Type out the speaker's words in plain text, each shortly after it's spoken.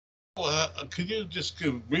could you just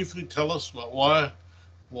briefly tell us about why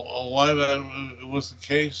that was the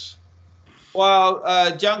case? Well,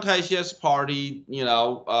 Chiang Kai-shek's party,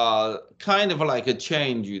 kind of like a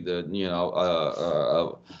change,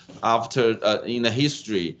 after in the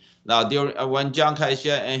history. Now, during when Chiang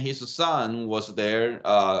Kai-shek and his son was there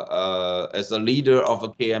as a leader of a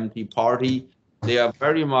KMT party, they are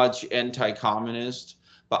very much anti-communist.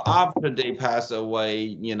 But after they pass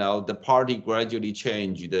away, the party gradually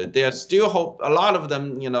changed. They are still hope. A lot of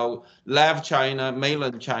them, left China,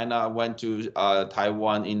 mainland China, went to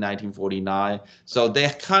Taiwan in 1949. So they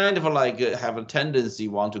kind of like have a tendency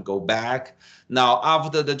want to go back. Now,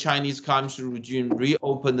 after the Chinese Communist regime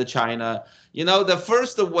reopened China, the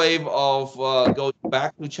first wave of going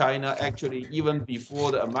back to China, actually, even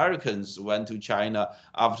before the Americans went to China,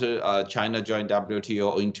 after China joined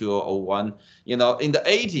WTO in 2001, in the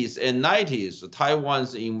 80s and 90s,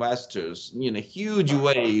 Taiwan's investors, huge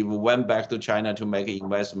wave went back to China to make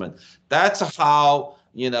investment. That's how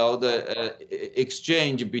the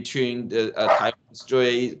exchange between the Taiwan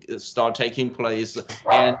Strait start taking place,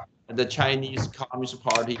 and the Chinese Communist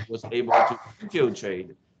Party was able to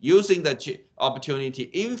infiltrate, using the opportunity,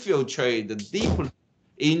 infiltrate deeply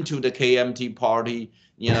into the KMT party.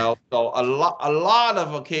 So a lot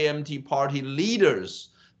of KMT party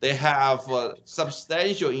leaders, they have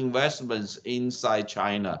substantial investments inside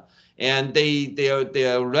China, and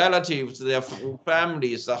their relatives, their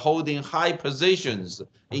families are holding high positions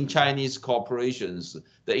in Chinese corporations.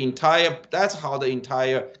 That's how the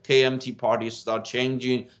entire KMT party start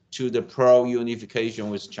changing to the pro-unification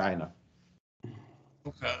with China.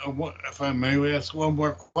 Okay, if I may ask one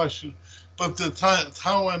more question, but the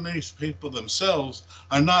Taiwanese people themselves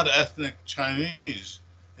are not ethnic Chinese.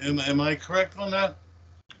 Am I correct on that?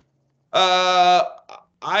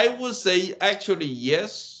 I would say actually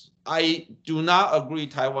yes. I do not agree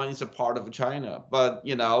Taiwan is a part of China, but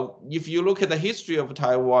if you look at the history of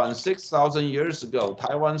Taiwan, 6,000 years ago,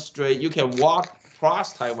 Taiwan Strait, you can walk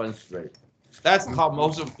across Taiwan Strait. That's how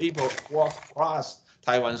most of people walk across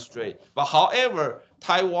Taiwan Strait. But however,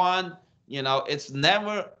 Taiwan, it's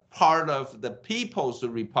never part of the People's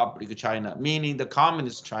Republic of China, meaning the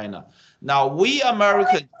Communist China. Now, we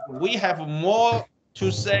Americans, we have more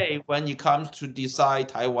to say when it comes to decide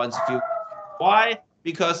Taiwan's future. Why?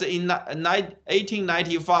 Because in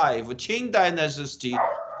 1895, Qing Dynasty,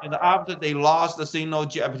 after they lost the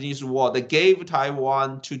Sino-Japanese War, they gave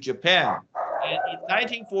Taiwan to Japan. And in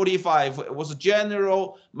 1945, it was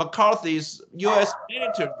General McCarthy's U.S.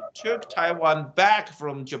 military took Taiwan back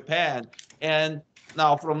from Japan. And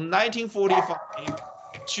now from 1945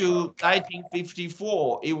 to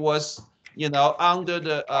 1954, it was, under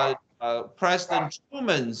the President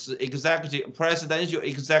Truman's presidential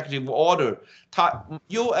executive order.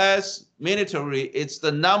 U.S. military is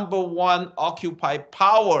the #1 occupied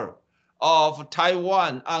power of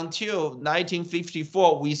Taiwan until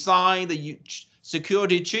 1954. We signed the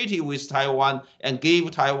security treaty with Taiwan and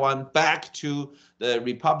gave Taiwan back to the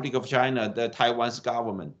Republic of China, the Taiwan's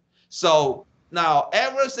government. So now,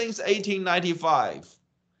 ever since 1895,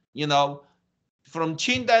 from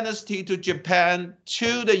Qing Dynasty to Japan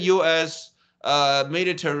to the U.S.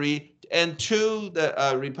 Military and to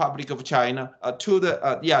the Republic of China, to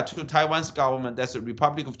Taiwan's government, that's the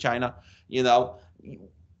Republic of China,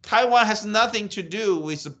 Taiwan has nothing to do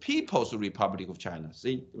with the People's Republic of China.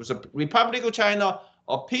 See, it was a Republic of China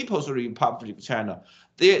or People's Republic of China.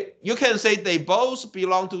 You can say they both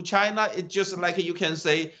belong to China. It's just like you can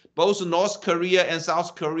say both North Korea and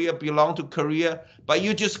South Korea belong to Korea, but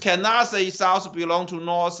you just cannot say South belong to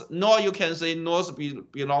North, nor you can say North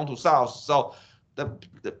belong to South. So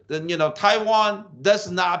Taiwan does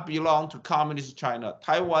not belong to Communist China.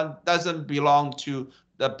 Taiwan doesn't belong to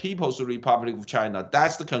the People's Republic of China.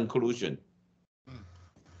 That's the conclusion.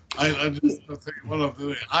 I just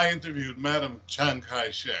think I interviewed Madam Chiang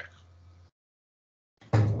Kai-shek.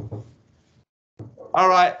 All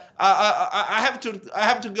right, I have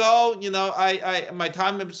to go. My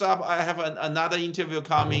time is up. I have another interview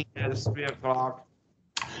coming at 3:00.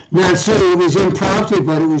 Nan Su, it was impromptu,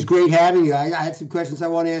 but it was great having you. I had some questions I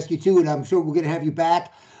want to ask you too, and I'm sure we're going to have you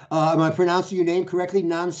back. Am I pronouncing your name correctly,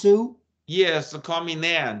 Nan Su? Yes, call me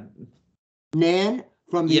Nan. Nan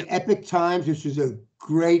from the Epoch Times, which is a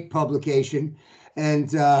great publication. And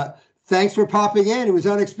thanks for popping in. It was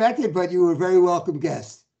unexpected, but you were a very welcome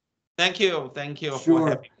guest. Thank you. Thank you.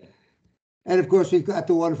 Sure. And of course, we've got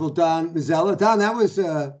the wonderful Don Mazzella. Don, that was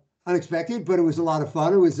unexpected, but it was a lot of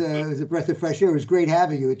fun. It was a breath of fresh air. It was great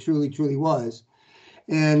having you. It truly, truly was.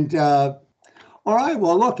 And all right.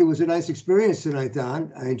 Well, look, it was a nice experience tonight,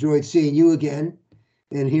 Don. I enjoyed seeing you again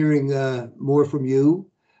and hearing more from you.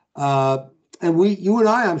 And you and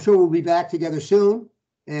I'm sure we'll be back together soon.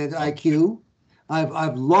 And IQ,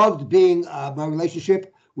 I've loved being my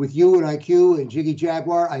relationship with you and IQ and Jiggy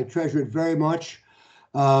Jaguar. I treasure it very much,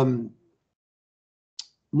 more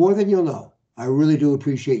than you'll know. I really do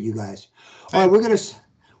appreciate you guys. All right,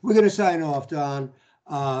 we're gonna sign off, Don.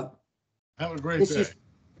 Have a great day.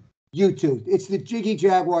 You too. It's the Jiggy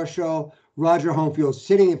Jaguar Show. Roger Homefield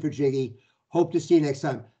sitting in for Jiggy. Hope to see you next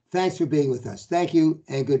time. Thanks for being with us. Thank you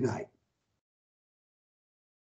and good night.